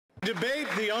Debate,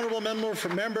 the honourable member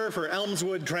for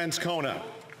Elmswood Transcona.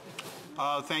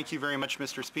 Thank you very much,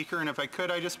 Mr. Speaker. And if I could,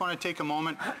 I just want to take a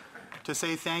moment to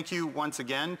say thank you once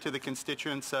again to the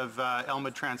constituents of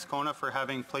Elmwood Transcona for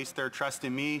having placed their trust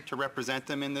in me to represent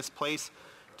them in this place.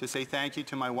 To say thank you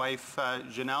to my wife,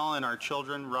 Janelle, and our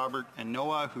children, Robert and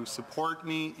Noah, who support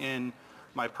me in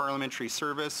my parliamentary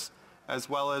service, as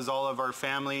well as all of our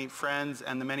family, friends,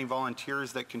 and the many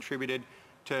volunteers that contributed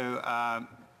to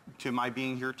my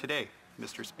being here today,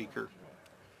 Mr. Speaker.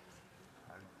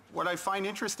 What I find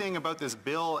interesting about this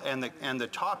bill and the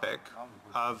topic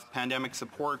of pandemic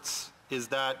supports is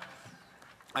that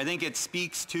I think it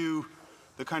speaks to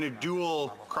the kind of dual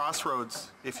crossroads,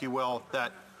 if you will,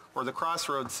 or the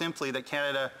crossroads simply that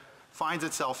Canada finds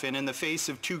itself in the face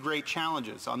of two great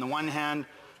challenges. On the one hand,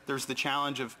 there's the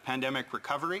challenge of pandemic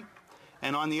recovery,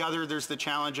 and on the other, there's the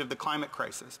challenge of the climate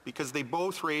crisis, because they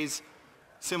both raise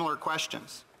similar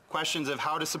questions. Questions of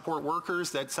how to support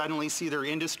workers that suddenly see their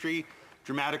industry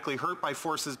dramatically hurt by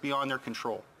forces beyond their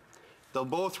control. They'll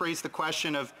both raise the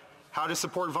question of how to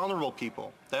support vulnerable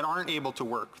people that aren't able to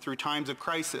work through times of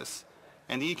crisis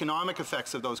and the economic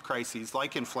effects of those crises,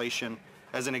 like inflation,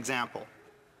 as an example.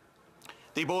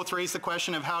 They both raise the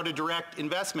question of how to direct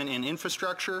investment in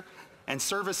infrastructure and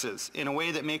services in a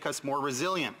way that make us more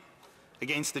resilient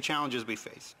against the challenges we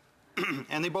face.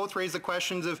 And they both raise the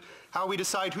questions of how we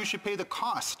decide who should pay the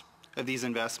cost of these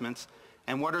investments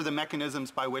and what are the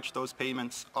mechanisms by which those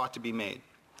payments ought to be made.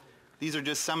 These are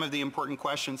just some of the important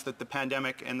questions that the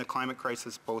pandemic and the climate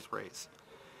crisis both raise.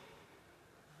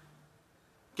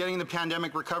 Getting the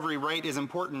pandemic recovery right is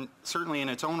important, certainly in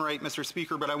its own right, Mr.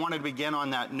 Speaker, but I wanted to begin on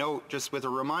that note just with a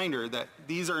reminder that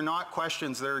these are not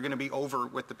questions that are going to be over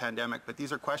with the pandemic, but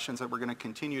these are questions that we're going to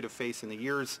continue to face in the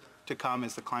years to come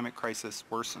as the climate crisis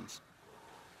worsens.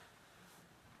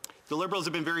 The Liberals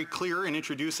have been very clear in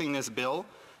introducing this bill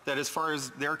that as far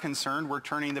as they're concerned, we're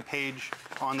turning the page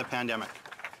on the pandemic.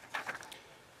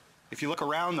 If you look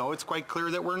around, though, it's quite clear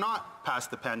that we're not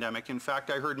past the pandemic. In fact,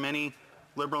 I heard many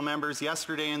Liberal members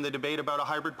yesterday in the debate about a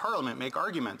hybrid parliament make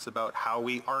arguments about how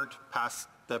we aren't past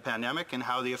the pandemic and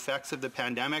how the effects of the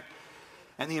pandemic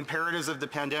and the imperatives of the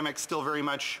pandemic still very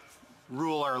much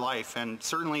rule our life. And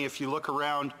certainly if you look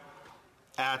around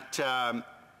at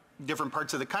different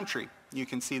parts of the country, you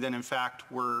can see that in fact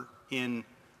we're in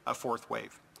a fourth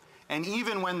wave. And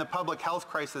even when the public health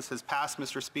crisis has passed,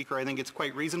 Mr. Speaker, I think it's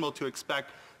quite reasonable to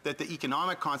expect that the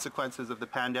economic consequences of the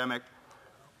pandemic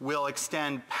will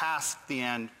extend past the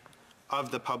end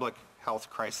of the public health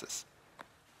crisis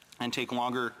and take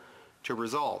longer to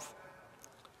resolve.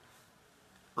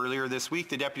 Earlier this week,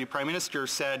 the Deputy Prime Minister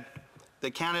said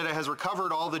that Canada has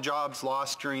recovered all the jobs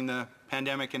lost during the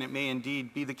pandemic, and it may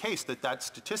indeed be the case that that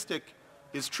statistic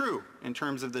is true in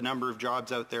terms of the number of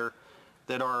jobs out there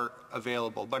that are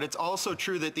available. But it's also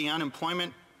true that the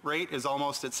unemployment rate is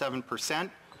almost at 7%.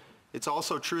 It's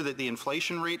also true that the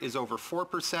inflation rate is over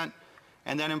 4%,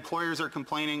 and that employers are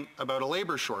complaining about a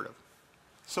labor shortage.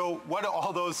 So what do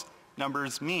all those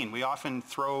numbers mean? We often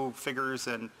throw figures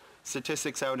and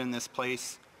statistics out in this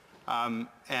place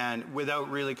and without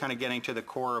really kind of getting to the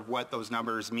core of what those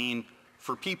numbers mean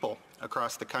for people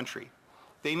across the country.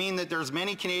 They mean that there's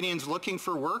many Canadians looking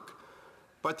for work,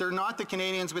 but they're not the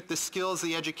Canadians with the skills,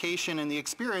 the education, and the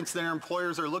experience that our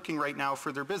employers are looking right now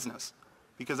for their business,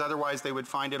 because otherwise they would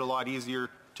find it a lot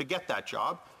easier to get that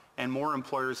job, and more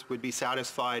employers would be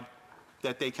satisfied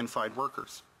that they can find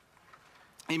workers.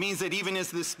 It means that even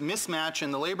as this mismatch in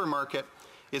the labor market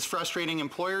is frustrating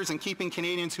employers and keeping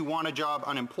Canadians who want a job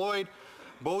unemployed,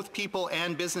 both people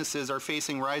and businesses are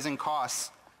facing rising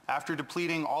costs after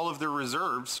depleting all of their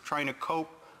reserves trying to cope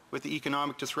with the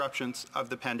economic disruptions of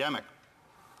the pandemic.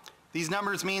 These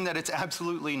numbers mean that it's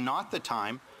absolutely not the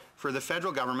time for the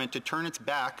federal government to turn its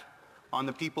back on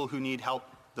the people who need help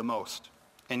the most.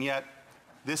 And yet,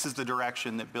 this is the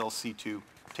direction that Bill C-2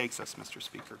 takes us, Mr.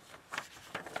 Speaker.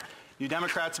 New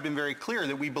Democrats have been very clear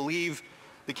that we believe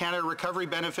the Canada Recovery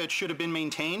Benefit should have been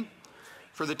maintained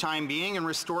for the time being and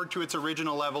restored to its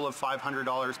original level of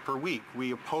 $500 per week.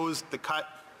 We opposed the cut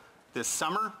this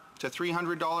summer to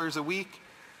 $300 a week,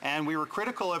 and we were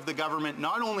critical of the government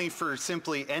not only for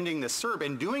simply ending the CERB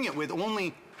and doing it with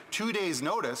only 2 days'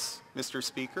 notice, Mr.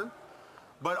 Speaker,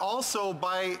 but also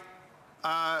by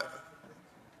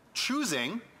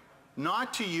choosing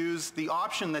not to use the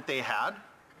option that they had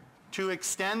to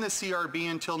extend the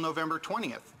CRB until November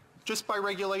 20th. Just by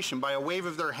regulation, by a wave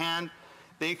of their hand,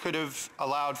 they could have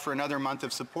allowed for another month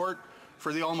of support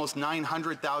for the almost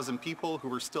 900,000 people who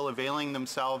were still availing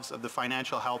themselves of the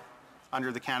financial help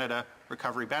under the Canada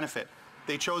Recovery Benefit.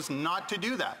 They chose not to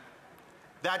do that.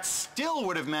 That still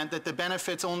would have meant that the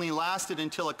benefits only lasted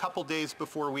until a couple days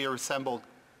before we are assembled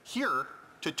here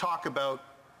to talk about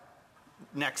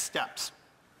next steps.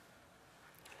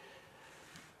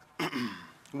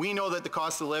 We know that the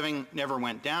cost of living never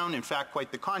went down. In fact,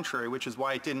 quite the contrary, which is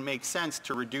why it didn't make sense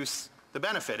to reduce the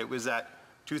benefit. It was at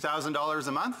 $2,000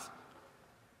 a month.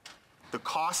 The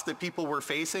cost that people were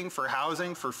facing for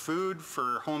housing, for food,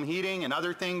 for home heating and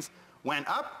other things went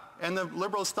up, and the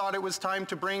Liberals thought it was time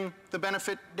to bring the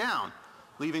benefit down,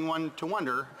 leaving one to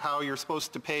wonder how you're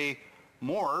supposed to pay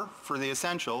more for the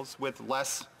essentials with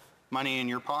less money in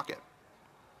your pocket.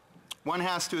 One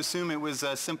has to assume it was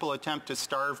a simple attempt to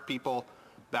starve people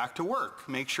back to work,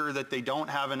 make sure that they don't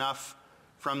have enough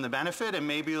from the benefit, and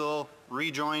maybe they'll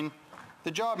rejoin the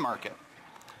job market.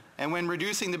 And when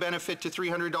reducing the benefit to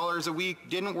 $300 a week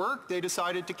didn't work, they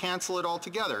decided to cancel it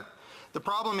altogether. The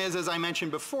problem is, as I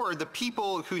mentioned before, the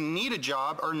people who need a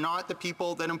job are not the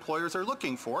people that employers are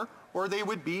looking for, or they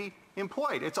would be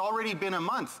employed. It's already been a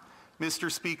month, Mr.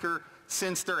 Speaker,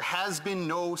 since there has been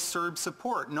no CERB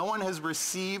support. No one has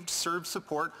received CERB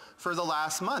support for the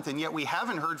last month, and yet we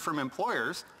haven't heard from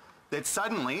employers that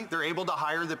suddenly they're able to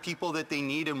hire the people that they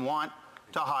need and want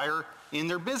to hire in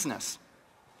their business.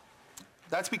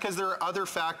 That's because there are other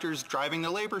factors driving the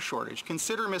labor shortage.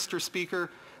 Consider, Mr. Speaker,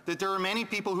 that there are many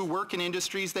people who work in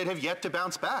industries that have yet to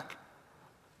bounce back.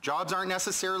 Jobs aren't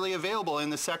necessarily available in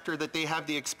the sector that they have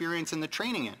the experience and the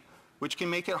training in, which can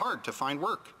make it hard to find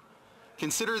work.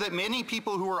 Consider that many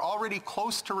people who are already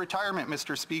close to retirement,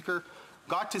 Mr. Speaker,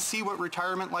 got to see what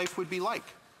retirement life would be like,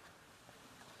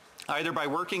 either by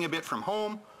working a bit from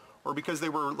home or because they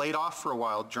were laid off for a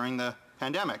while during the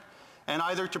pandemic, and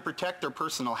either to protect their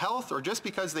personal health or just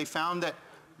because they found that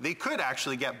they could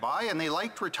actually get by and they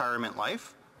liked retirement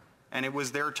life, and it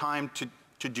was their time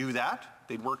to do that.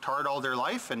 They'd worked hard all their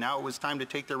life, and now it was time to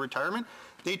take their retirement.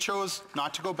 They chose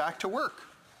not to go back to work.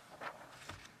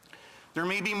 There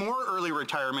may be more early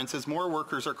retirements as more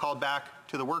workers are called back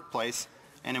to the workplace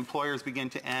and employers begin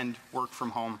to end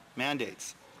work-from-home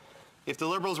mandates. If the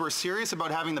Liberals were serious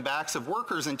about having the backs of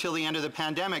workers until the end of the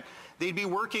pandemic, they'd be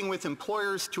working with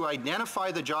employers to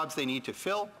identify the jobs they need to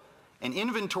fill and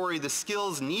inventory the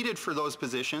skills needed for those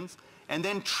positions, and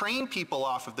then train people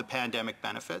off of the pandemic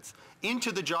benefits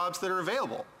into the jobs that are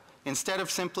available, instead of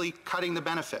simply cutting the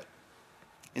benefit.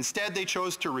 Instead, they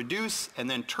chose to reduce and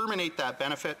then terminate that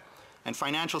benefit and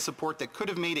financial support that could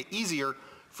have made it easier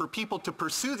for people to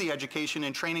pursue the education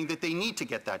and training that they need to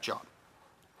get that job.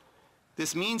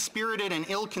 This mean-spirited and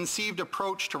ill-conceived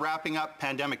approach to wrapping up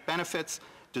pandemic benefits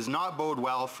does not bode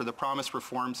well for the promised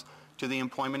reforms to the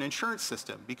employment insurance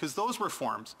system, because those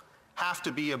reforms have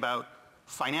to be about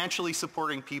financially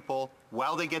supporting people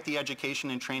while they get the education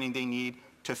and training they need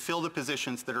to fill the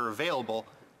positions that are available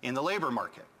in the labor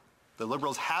market. The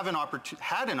Liberals have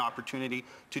had an opportunity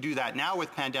to do that now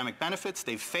with pandemic benefits.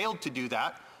 They've failed to do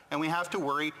that, and we have to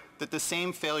worry that the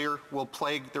same failure will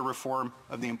plague the reform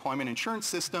of the employment insurance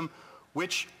system,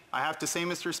 which I have to say,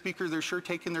 Mr. Speaker, they're sure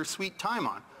taking their sweet time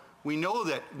on. We know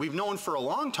that, we've known for a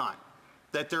long time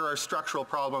that there are structural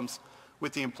problems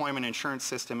with the employment insurance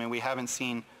system, and we haven't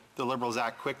seen the Liberals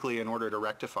act quickly in order to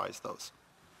rectify those.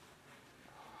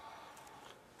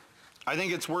 I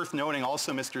think it's worth noting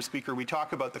also, Mr. Speaker, we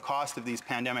talk about the cost of these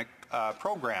pandemic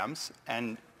programs,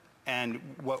 and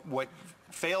what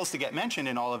fails to get mentioned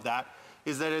in all of that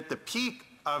is that at the peak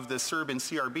of the CERB and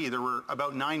CRB, there were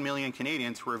about 9 million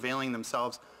Canadians who were availing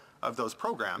themselves of those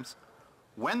programs.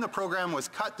 When the program was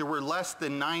cut, there were less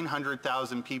than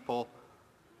 900,000 people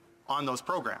on those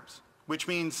programs, which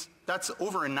means that's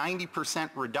over a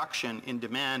 90% reduction in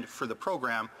demand for the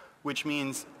program, which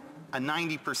means a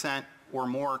 90% or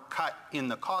more cut in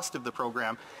the cost of the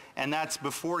program, and that's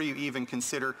before you even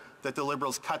consider that the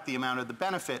Liberals cut the amount of the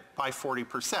benefit by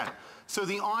 40%. So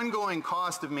the ongoing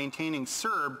cost of maintaining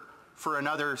CERB for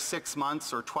another 6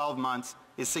 months or 12 months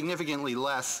is significantly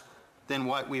less than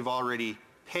what we've already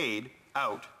paid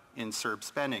out in CERB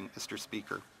spending, Mr.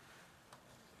 Speaker.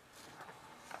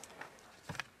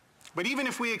 But even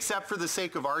if we accept for the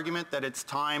sake of argument that it's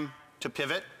time to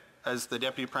pivot, as the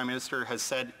Deputy Prime Minister has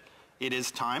said it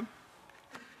is time,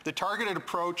 the targeted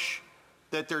approach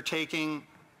that they're taking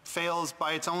fails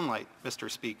by its own light,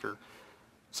 Mr. Speaker.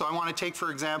 So I want to take,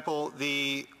 for example,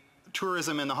 the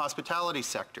tourism and the hospitality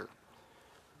sector.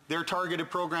 Their targeted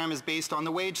program is based on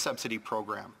the wage subsidy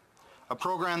program, a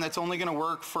program that's only going to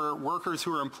work for workers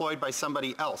who are employed by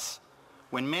somebody else,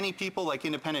 when many people, like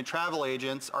independent travel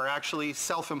agents, are actually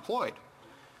self-employed.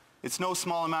 It's no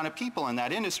small amount of people in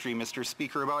that industry, Mr.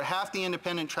 Speaker. About half the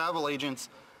independent travel agents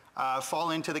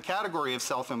fall into the category of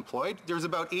self-employed. There's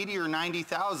about 80 or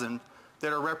 90,000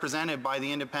 that are represented by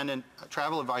the Independent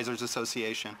Travel Advisors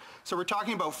Association. So we're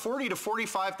talking about 40 to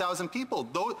 45,000 people.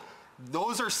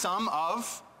 Those are some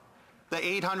of the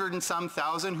 800 and some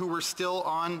thousand who were still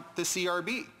on the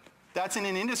CRB. That's in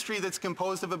an industry that's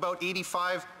composed of about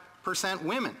 85%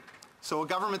 women. So a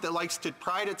government that likes to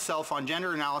pride itself on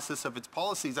gender analysis of its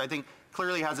policies, I think,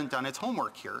 clearly hasn't done its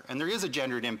homework here. And there is a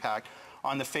gendered impact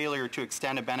on the failure to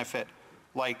extend a benefit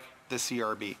like the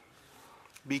CRB,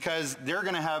 because they're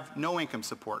going to have no income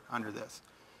support under this.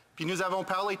 Puis nous avons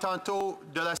parlé tantôt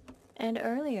de la... And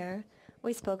earlier,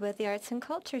 we spoke about the arts and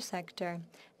culture sector,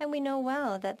 and we know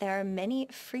well that there are many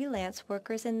freelance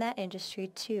workers in that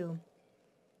industry too.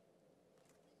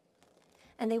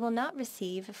 And they will not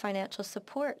receive financial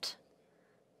support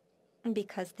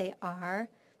because they are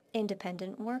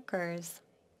independent workers.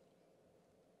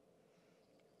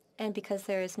 And because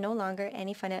there is no longer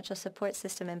any financial support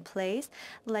system in place,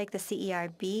 like the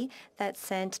CERB, that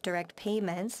sent direct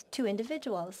payments to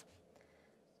individuals.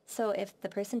 So if the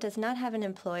person does not have an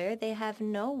employer, they have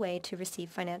no way to receive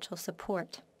financial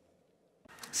support.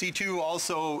 C2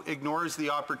 also ignores the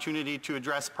opportunity to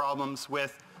address problems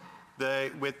with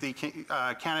the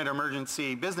Canada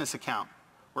Emergency Business Account,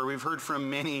 where we've heard from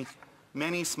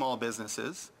many small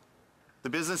businesses, the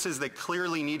businesses that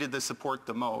clearly needed the support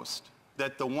the most,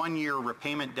 that the one-year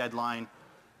repayment deadline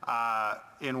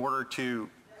in order to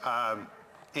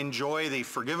enjoy the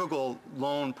forgivable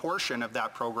loan portion of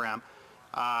that program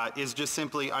is just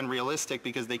simply unrealistic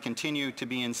because they continue to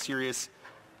be in serious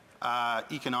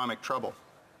economic trouble.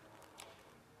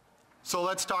 So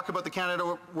let's talk about the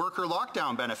Canada Worker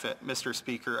Lockdown Benefit, Mr.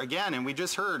 Speaker. Again, and we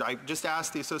just heard, I just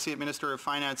asked the Associate Minister of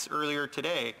Finance earlier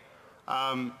today,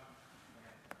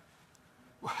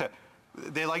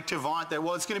 they like to vaunt that,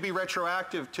 well, it's going to be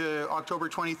retroactive to October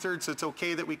 23rd, so it's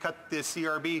okay that we cut the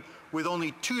CRB with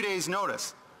only 2 days'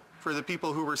 notice for the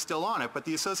people who were still on it. But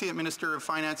the Associate Minister of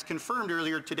Finance confirmed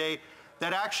earlier today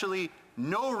that actually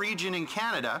no region in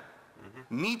Canada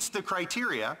meets the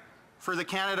criteria for the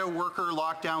Canada Worker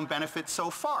Lockdown Benefit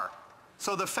so far.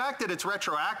 So the fact that it's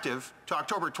retroactive to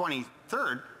October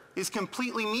 23rd is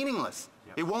completely meaningless.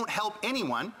 It won't help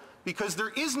anyone because there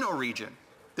is no region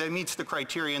that meets the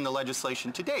criteria in the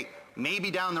legislation to date.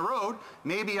 Maybe down the road,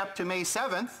 maybe up to May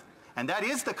 7th, and that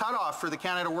is the cutoff for the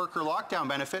Canada Worker Lockdown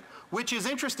Benefit, which is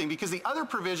interesting because the other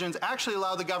provisions actually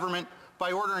allow the government,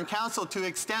 by order in council, to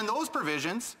extend those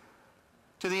provisions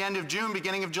to the end of June,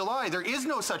 beginning of July. There is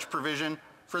no such provision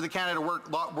for the Canada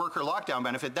Worker Lockdown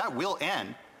Benefit. That will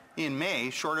end in May,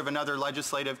 short of another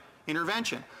legislative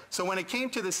intervention. So when it came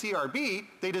to the CRB,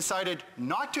 they decided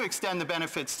not to extend the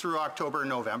benefits through October and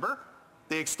November.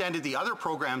 They extended the other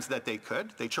programs that they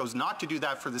could. They chose not to do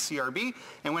that for the CRB.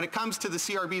 And when it comes to the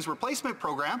CRB's replacement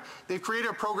program, they've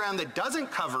created a program that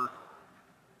doesn't cover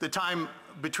the time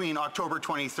between October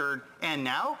 23rd and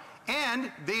now,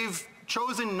 and they've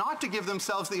chosen not to give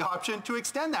themselves the option to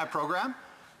extend that program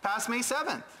past May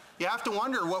 7th. You have to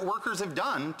wonder what workers have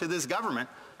done to this government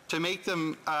to make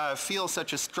them feel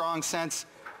such a strong sense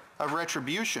of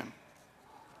retribution.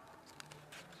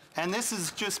 And this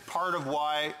is just part of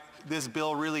why this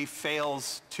bill really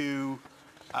fails to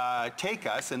take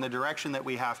us in the direction that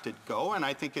we have to go, and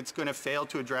I think it's going to fail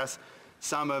to address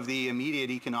some of the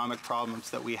immediate economic problems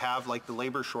that we have, like the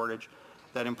labor shortage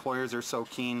that employers are so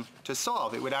keen to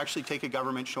solve. It would actually take a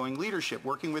government showing leadership,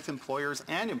 working with employers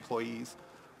and employees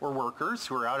or workers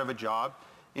who are out of a job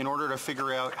in order to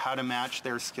figure out how to match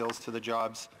their skills to the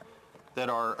jobs that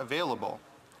are available.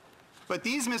 But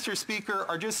these, Mr. Speaker,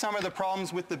 are just some of the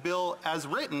problems with the bill as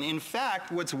written. In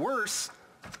fact, what's worse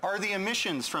are the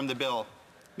omissions from the bill,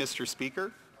 Mr.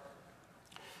 Speaker.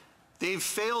 They've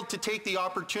failed to take the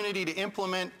opportunity to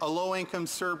implement a low-income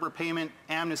CERB repayment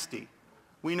amnesty.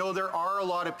 We know there are a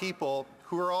lot of people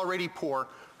who are already poor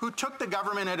who took the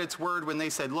government at its word when they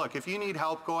said, look, if you need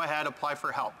help, go ahead, apply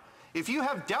for help. If you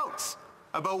have doubts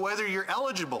about whether you're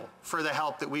eligible for the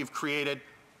help that we've created,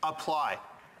 apply.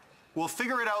 We'll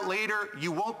figure it out later.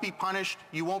 You won't be punished.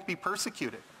 You won't be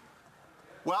persecuted.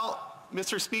 Well,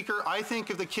 Mr. Speaker, I think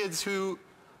of the kids who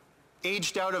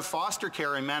aged out of foster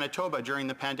care in Manitoba during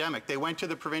the pandemic. They went to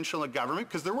the provincial government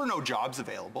because there were no jobs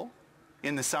available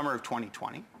in the summer of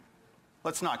 2020.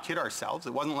 Let's not kid ourselves.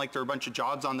 It wasn't like there were a bunch of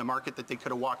jobs on the market that they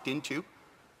could have walked into.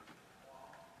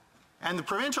 And the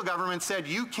provincial government said,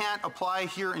 you can't apply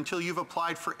here until you've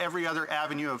applied for every other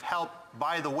avenue of help.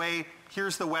 By the way,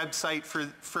 here's the website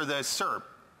for the CERB.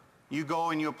 You go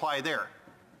and you apply there.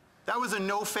 That was a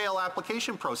no-fail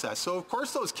application process. So of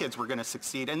course those kids were going to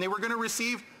succeed and they were going to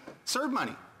receive CERB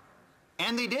money.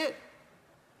 And they did.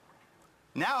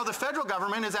 Now the federal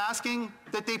government is asking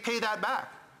that they pay that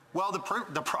back. Well,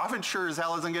 the province sure as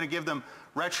hell isn't going to give them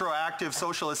retroactive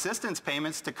social assistance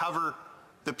payments to cover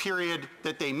the period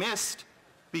that they missed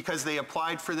because they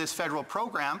applied for this federal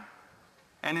program.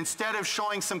 And instead of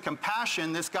showing some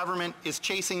compassion, this government is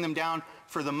chasing them down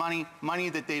for the money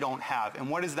that they don't have. And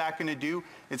what is that going to do?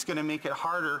 It's going to make it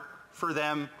harder for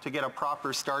them to get a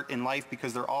proper start in life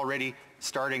because they're already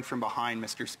starting from behind,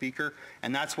 Mr. Speaker.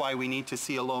 And that's why we need to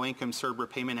see a low-income CERB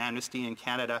repayment amnesty in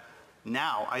Canada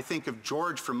now. I think of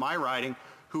George from my riding,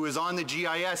 who is on the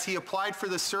GIS. He applied for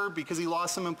the CERB because he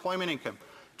lost some employment income.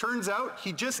 Turns out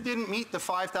he just didn't meet the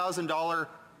 $5,000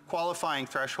 qualifying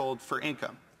threshold for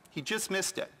income. He just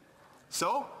missed it.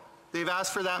 So they've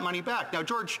asked for that money back. Now,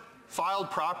 George filed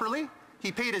properly.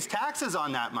 He paid his taxes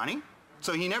on that money,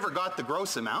 so he never got the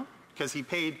gross amount because he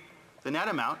paid the net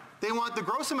amount. They want the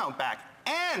gross amount back.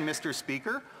 And, Mr.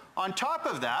 Speaker, on top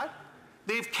of that,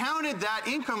 they've counted that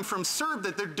income from CERB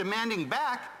that they're demanding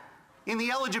back in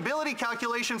the eligibility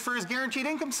calculation for his guaranteed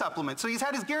income supplement. So he's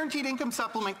had his guaranteed income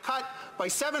supplement cut by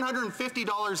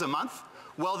 $750 a month.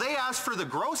 Well, they asked for the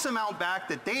gross amount back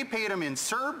that they paid him in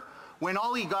CERB when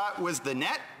all he got was the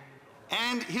net,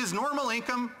 and his normal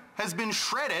income has been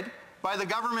shredded by the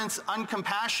government's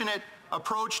uncompassionate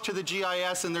approach to the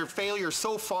GIS and their failure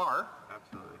so far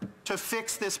to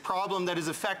fix this problem that is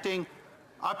affecting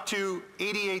up to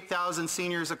 88,000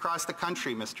 seniors across the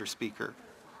country, Mr. Speaker.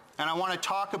 And I want to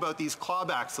talk about these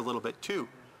clawbacks a little bit too.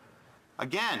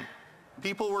 Again,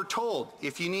 people were told,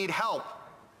 if you need help,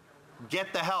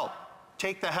 get the help.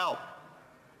 Take the help.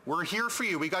 We're here for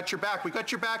you. We got your back. We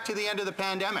got your back to the end of the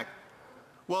pandemic.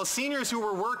 Well, seniors who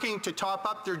were working to top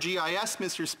up their GIS,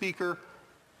 Mr. Speaker,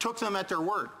 took them at their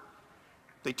word.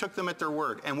 They took them at their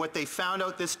word. And what they found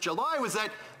out this July was that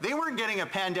they weren't getting a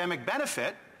pandemic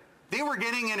benefit. They were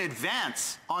getting an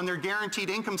advance on their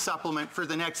guaranteed income supplement for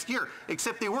the next year,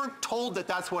 except they weren't told that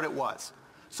that's what it was.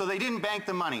 So they didn't bank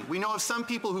the money. We know of some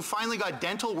people who finally got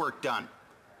dental work done.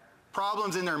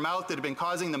 Problems in their mouth that have been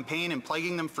causing them pain and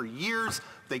plaguing them for years.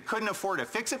 They couldn't afford to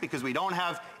fix it because we don't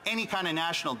have any kind of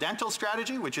national dental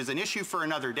strategy, which is an issue for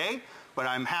another day, but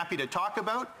I'm happy to talk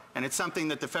about, and it's something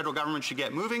that the federal government should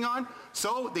get moving on.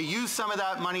 So they use some of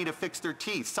that money to fix their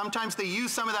teeth. Sometimes they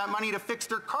use some of that money to fix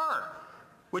their car,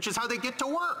 which is how they get to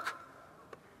work.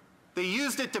 They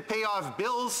used it to pay off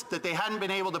bills that they hadn't been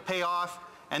able to pay off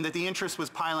and that the interest was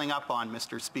piling up on,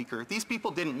 Mr. Speaker. These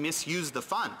people didn't misuse the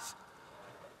funds.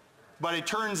 But it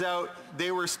turns out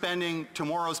they were spending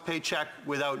tomorrow's paycheck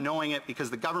without knowing it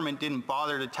because the government didn't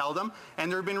bother to tell them.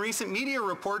 And there have been recent media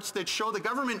reports that show the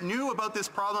government knew about this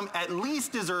problem at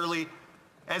least as early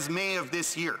as May of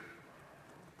this year.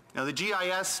 Now, the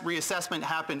GIS reassessment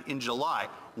happened in July.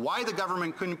 Why the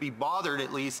government couldn't be bothered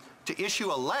at least to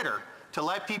issue a letter to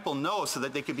let people know so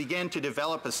that they could begin to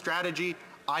develop a strategy,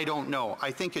 I don't know.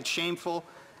 I think it's shameful,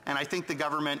 and I think the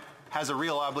government has a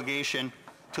real obligation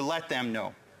to let them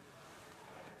know.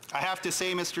 I have to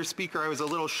say, Mr. Speaker, I was a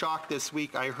little shocked this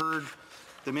week. I heard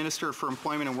the Minister for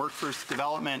Employment and Workforce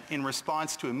Development, in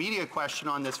response to a media question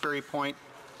on this very point,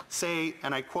 say,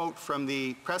 and I quote from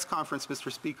the press conference,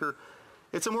 Mr. Speaker,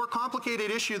 "It's a more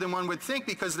complicated issue than one would think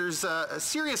because there's a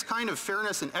serious kind of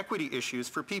fairness and equity issues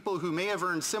for people who may have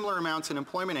earned similar amounts in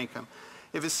employment income.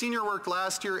 If a senior worked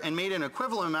last year and made an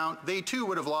equivalent amount, they too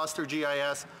would have lost their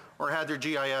GIS or had their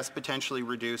GIS potentially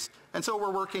reduced. And so we're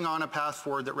working on a path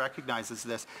forward that recognizes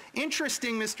this."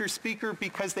 Interesting, Mr. Speaker,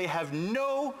 because they have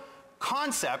no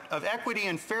concept of equity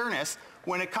and fairness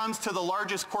when it comes to the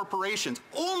largest corporations.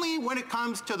 Only when it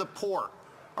comes to the poor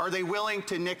are they willing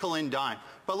to nickel and dime.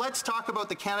 But let's talk about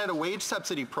the Canada Wage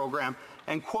Subsidy Program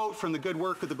and quote from the good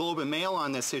work of the Globe and Mail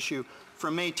on this issue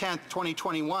from May 10th,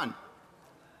 2021.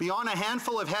 "Beyond a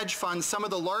handful of hedge funds, some of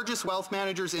the largest wealth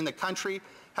managers in the country,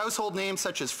 household names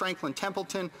such as Franklin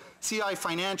Templeton, CI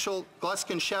Financial,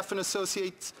 Gluskin Sheff and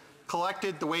Associates,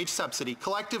 collected the wage subsidy.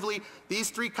 Collectively, these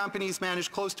three companies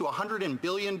manage close to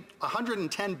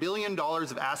 $110 billion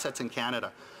of assets in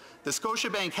Canada. The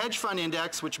Scotiabank Hedge Fund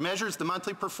Index, which measures the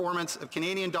monthly performance of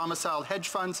Canadian domiciled hedge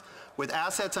funds with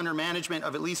assets under management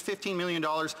of at least $15 million,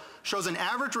 shows an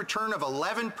average return of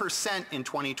 11% in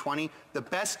 2020, the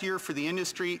best year for the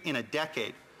industry in a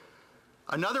decade.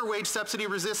 Another wage subsidy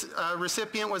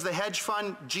recipient was the hedge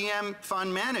fund GM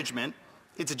Fund Management.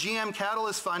 Its GM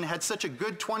Catalyst Fund had such a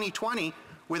good 2020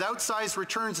 with outsized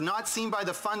returns not seen by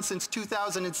the fund since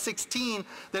 2016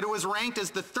 that it was ranked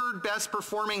as the third best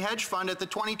performing hedge fund at the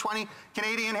 2020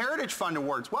 Canadian Heritage Fund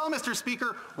Awards. Well, Mr.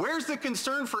 Speaker, where's the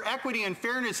concern for equity and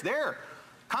fairness there?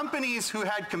 Companies who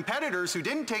had competitors who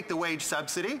didn't take the wage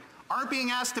subsidy aren't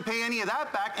being asked to pay any of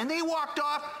that back, and they walked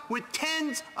off with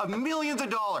tens of millions of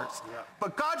dollars. Yeah.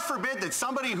 But God forbid that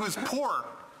somebody who's poor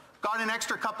got an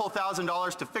extra couple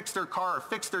 $1,000s to fix their car or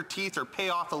fix their teeth or pay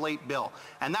off a late bill.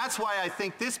 And that's why I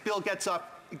think this bill gets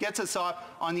us off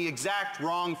on the exact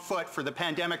wrong foot for the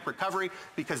pandemic recovery,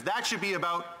 because that should be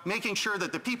about making sure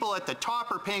that the people at the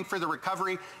top are paying for the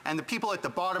recovery and the people at the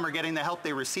bottom are getting the help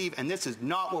they receive, and this is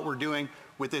not what we're doing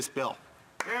with this bill.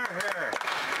 Hear, hear.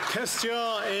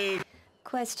 Question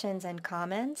Questions and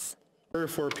comments?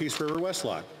 for Peace River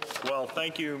Westlock. Well,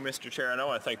 thank you, Mr. Chair, and I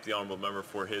want to thank the honourable member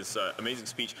for his amazing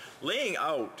speech, laying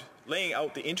out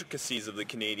the intricacies of the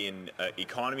Canadian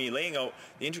economy, laying out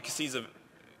the intricacies of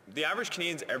the average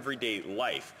Canadian's everyday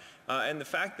life, and the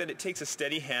fact that it takes a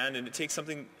steady hand and it takes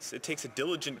a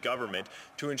diligent government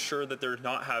to ensure that they're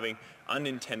not having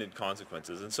unintended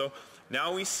consequences. And so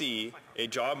now we see a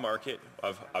job market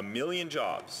of 1 million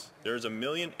jobs. There's 1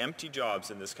 million empty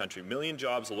jobs in this country, 1 million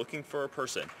jobs looking for a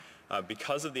person.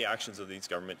 Because of the actions of these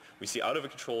government, we see out of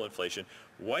control inflation.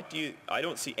 I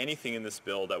don't see anything in this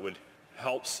bill that would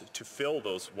helps to fill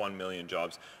those 1 million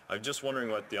jobs. I'm just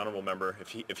wondering what the honourable member,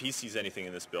 if he sees anything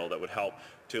in this bill that would help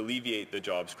to alleviate the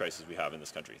jobs crisis we have in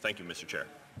this country. Thank you, Mr. Chair.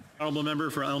 Honourable member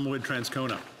for Elmwood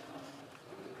Transcona.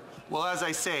 Well, as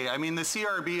I say, I mean, the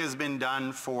CRB has been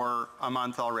done for a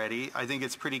month already. I think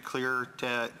it's pretty clear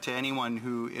to anyone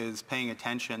who is paying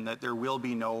attention that there will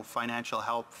be no financial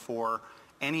help for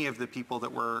any of the people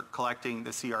that were collecting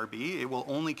the CRB. It will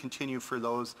only continue for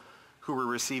those who were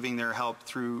receiving their help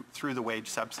through the wage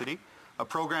subsidy, a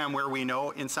program where we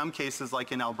know in some cases,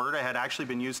 like in Alberta, had actually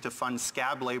been used to fund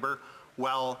scab labor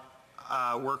while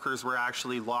workers were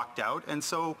actually locked out. And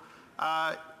so,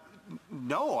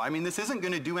 no, I mean, this isn't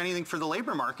going to do anything for the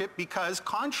labor market, because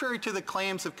contrary to the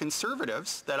claims of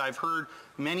conservatives that I've heard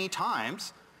many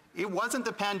times, it wasn't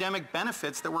the pandemic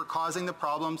benefits that were causing the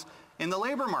problems in the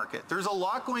labor market. There's a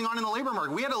lot going on in the labor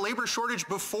market. We had a labor shortage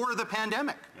before the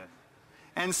pandemic. Yes.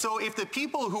 And so if the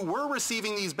people who were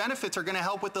receiving these benefits are going to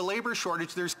help with the labor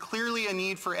shortage, there's clearly a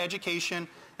need for education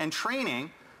and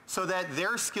training so that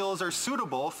their skills are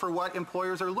suitable for what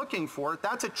employers are looking for.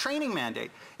 That's a training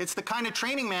mandate. It's the kind of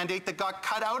training mandate that got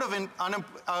cut out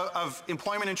of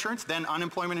employment insurance, then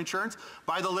unemployment insurance,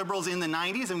 by the Liberals in the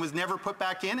 90s and was never put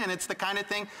back in, and it's the kind of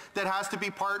thing that has to be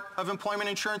part of employment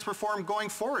insurance reform going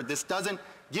forward. This doesn't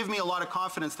give me a lot of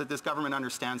confidence that this government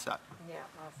understands that. Yeah,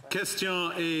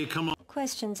 awesome.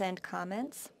 Questions and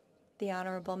comments? The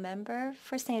Honourable Member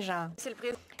for Saint Jean.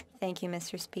 Thank you,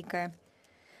 Mr. Speaker.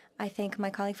 I thank my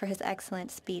colleague for his excellent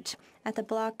speech. At the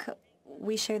Bloc,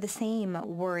 we share the same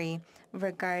worry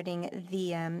regarding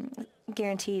the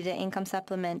guaranteed income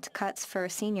supplement cuts for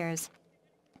seniors.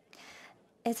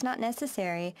 It's not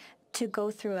necessary to go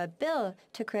through a bill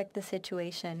to correct the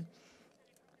situation.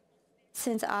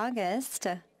 Since August,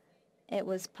 it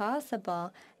was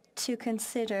possible to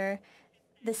consider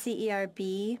the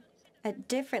CERB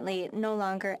differently, no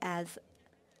longer as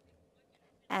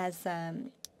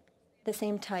the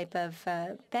same type of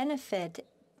benefit.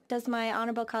 Does my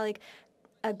honourable colleague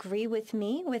agree with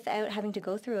me without having to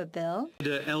go through a bill?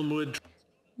 Elmwood.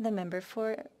 The member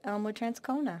for Elmwood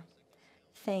Transcona.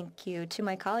 Thank you to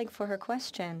my colleague for her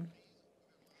question.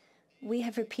 We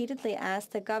have repeatedly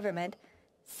asked the government,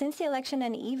 since the election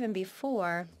and even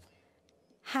before,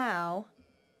 how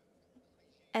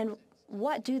and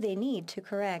what do they need to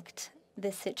correct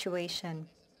this situation?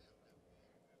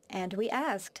 And we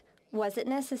asked, was it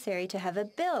necessary to have a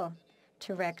bill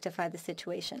to rectify the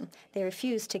situation? They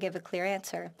refused to give a clear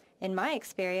answer. In my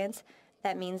experience,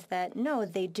 that means that no,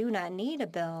 they do not need a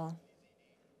bill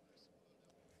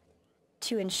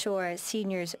to ensure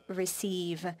seniors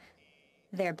receive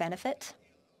their benefit.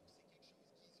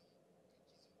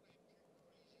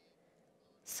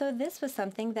 So this was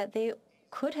something that they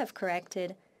could have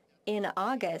corrected in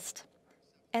August,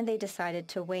 and they decided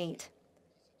to wait.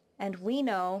 And we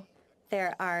know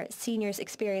there are seniors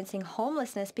experiencing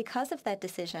homelessness because of that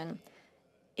decision.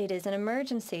 It is an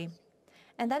emergency.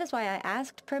 And that is why I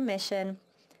asked permission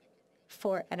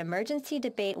for an emergency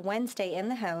debate Wednesday in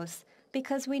the House,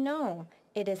 because we know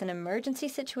it is an emergency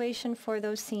situation for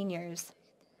those seniors.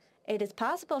 It is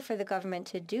possible for the government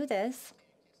to do this.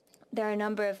 There are a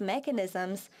number of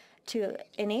mechanisms to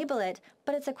enable it,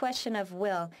 but it's a question of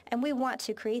will, and we want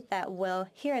to create that will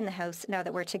here in the House now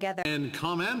that we're together. And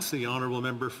comments, the Honourable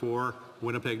Member for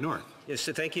Winnipeg North. Yes,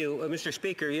 so thank you, Mr.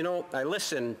 Speaker. You know, I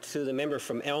listened to the member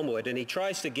from Elmwood, and he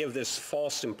tries to give this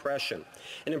false impression,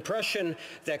 an impression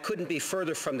that couldn't be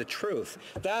further from the truth.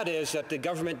 That is that the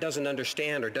government doesn't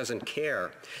understand or doesn't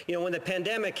care. You know, when the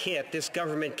pandemic hit, this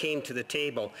government came to the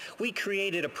table. We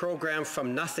created a program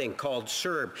from nothing called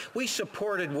CERB. We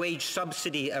supported wage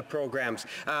subsidy programs,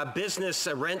 business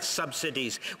rent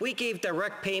subsidies. We gave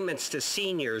direct payments to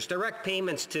seniors, direct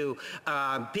payments to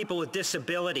people with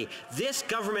disability. This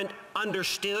government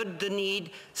understood the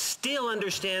need, still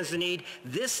understands the need.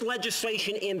 This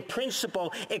legislation in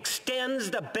principle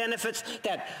extends the benefits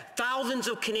that thousands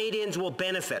of Canadians will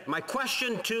benefit. My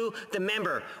question to the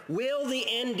member, will the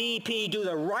NDP do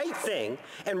the right thing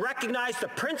and recognize the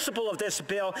principle of this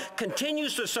bill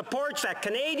continues the supports that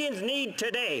Canadians need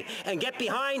today and get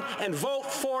behind and vote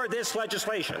for this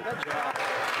legislation?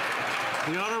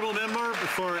 The honourable member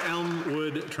for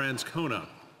Elmwood Transcona.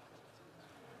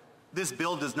 This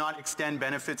bill does not extend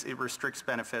benefits, it restricts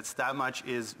benefits. That much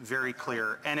is very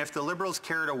clear. And if the Liberals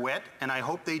cared a whit, and I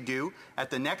hope they do, at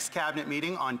the next cabinet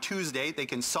meeting on Tuesday, they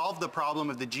can solve the problem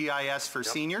of the GIS for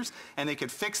seniors, and they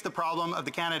could fix the problem of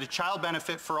the Canada Child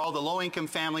Benefit for all the low-income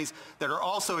families that are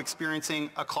also experiencing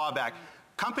a clawback.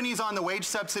 Companies on the wage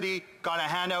subsidy got a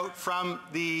handout from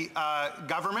the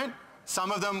government. Some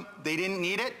of them, they didn't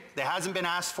need it. They hasn't been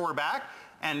asked for back.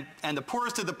 And the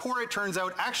poorest of the poor, it turns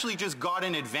out, actually just got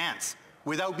an advance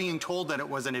without being told that it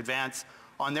was an advance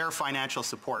on their financial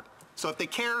support. So if they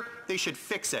care, they should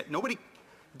fix it.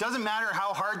 Doesn't matter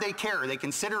how hard they care. They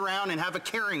can sit around and have a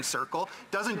caring circle.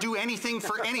 Doesn't do anything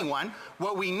for anyone.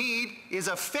 What we need is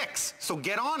a fix. So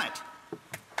get on it.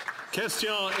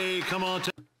 Question et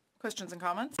commentaire. Questions and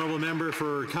comments? Honourable member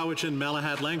for Cowichan,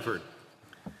 Malahat, Langford.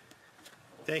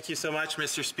 Thank you so much,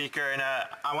 Mr. Speaker, and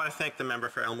I want to thank the member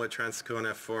for Elmwood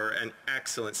Transcona for an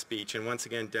excellent speech and once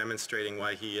again demonstrating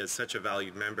why he is such a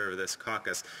valued member of this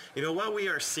caucus. You know, what we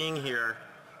are seeing here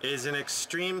is an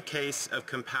extreme case of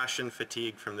compassion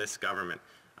fatigue from this government.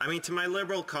 I mean, to my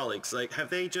Liberal colleagues, like, have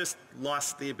they just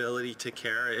lost the ability to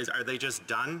care? Are they just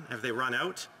done? Have they run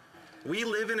out? We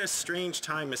live in a strange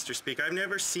time, Mr. Speaker. I've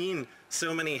never seen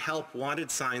so many help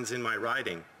wanted signs in my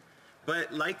riding.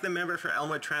 But like the member for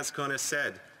Elmwood Transcona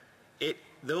said,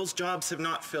 those jobs have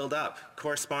not filled up,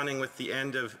 corresponding with the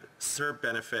end of CERB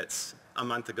benefits a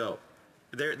month ago.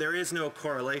 There is no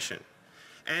correlation.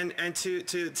 And to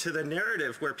the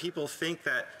narrative where people think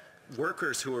that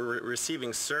workers who are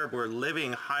receiving CERB were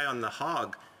living high on the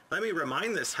hog, let me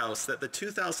remind this House that the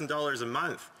 $2,000 a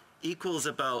month equals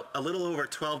about a little over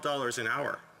 $12 an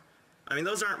hour. I mean,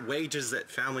 those aren't wages that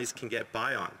families can get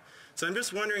by on. So I'm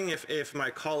just wondering if my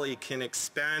colleague can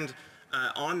expand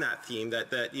on that theme,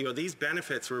 that you know, these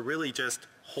benefits were really just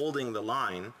holding the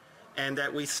line, and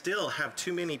that we still have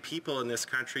too many people in this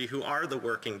country who are the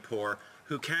working poor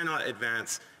who cannot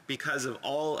advance because of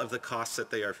all of the costs that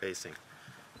they are facing.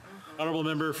 Honourable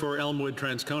member for Elmwood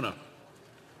Transcona.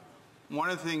 One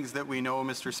of the things that we know,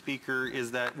 Mr. Speaker,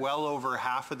 is that well over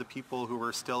half of the people who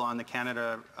were still on the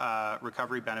Canada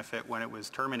Recovery Benefit when it was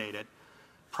terminated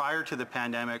prior to the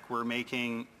pandemic were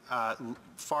making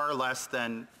far less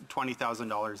than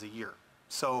 $20,000 a year.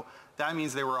 So that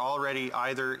means they were already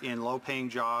either in low-paying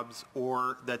jobs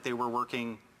or that they were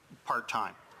working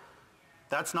part-time.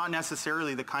 That's not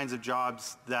necessarily the kinds of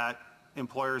jobs that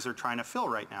employers are trying to fill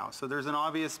right now. So there's an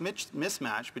obvious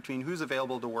mismatch between who's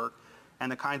available to work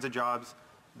and the kinds of jobs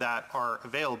that are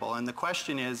available. And the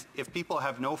question is, if people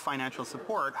have no financial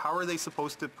support, how are they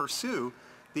supposed to pursue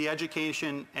the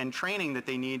education and training that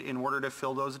they need in order to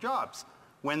fill those jobs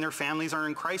when their families are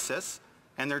in crisis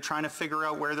and they're trying to figure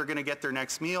out where they're going to get their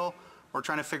next meal or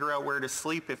trying to figure out where to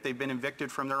sleep if they've been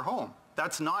evicted from their home?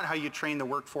 That's not how you train the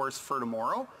workforce for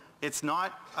tomorrow. It's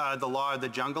not the law of the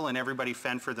jungle and everybody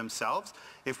fend for themselves.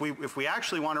 If we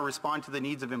actually want to respond to the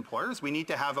needs of employers, we need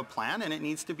to have a plan and it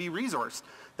needs to be resourced.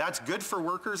 That's good for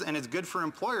workers and it's good for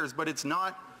employers, but it's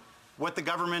not what the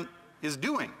government is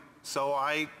doing. So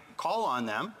I call on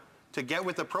them to get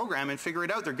with the program and figure it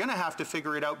out. They're going to have to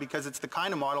figure it out because it's the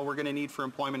kind of model we're going to need for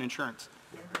employment insurance.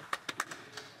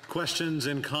 Questions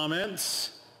and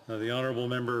comments? The honourable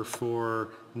member for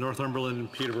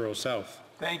Northumberland, Peterborough South.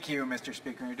 Thank you, Mr.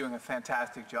 Speaker. You're doing a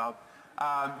fantastic job.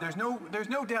 There's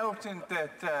no doubt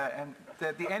that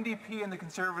the NDP and the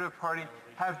Conservative Party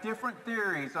have different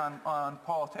theories on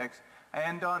politics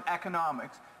and on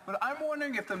economics. But I'm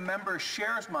wondering if the member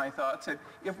shares my thoughts that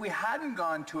if we hadn't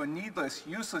gone to a needless,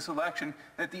 useless election,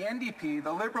 that the NDP,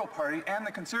 the Liberal Party, and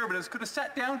the Conservatives could have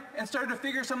sat down and started to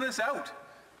figure some of this out.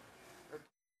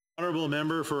 Honourable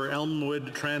member for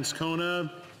Elmwood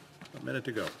Transcona, a minute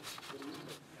to go.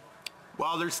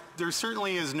 Well, there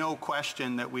certainly is no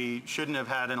question that we shouldn't have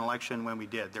had an election when we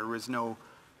did. There was no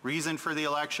reason for the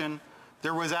election.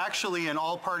 There was actually an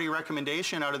all-party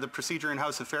recommendation out of the Procedure and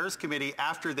House Affairs Committee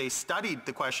after they studied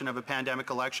the question of a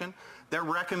pandemic election that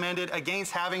recommended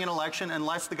against having an election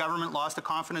unless the government lost a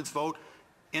confidence vote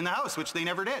in the House, which they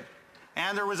never did.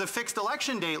 And there was a fixed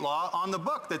election date law on the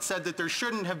book that said that there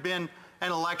shouldn't have been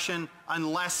an election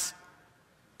unless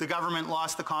the government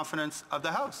lost the confidence of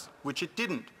the House, which it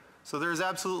didn't. So there's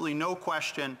absolutely no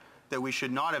question that we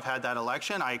should not have had that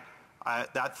election.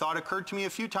 That thought occurred to me a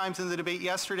few times in the debate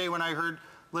yesterday when I heard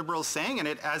Liberals saying, and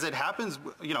as it happens,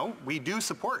 you know, we do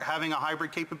support having a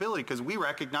hybrid capability because we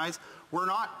recognize we're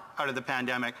not out of the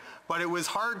pandemic. But it was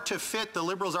hard to fit the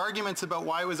Liberals' arguments about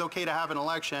why it was okay to have an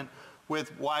election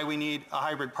with why we need a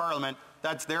hybrid parliament.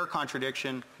 That's their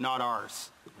contradiction, not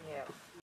ours. Yeah.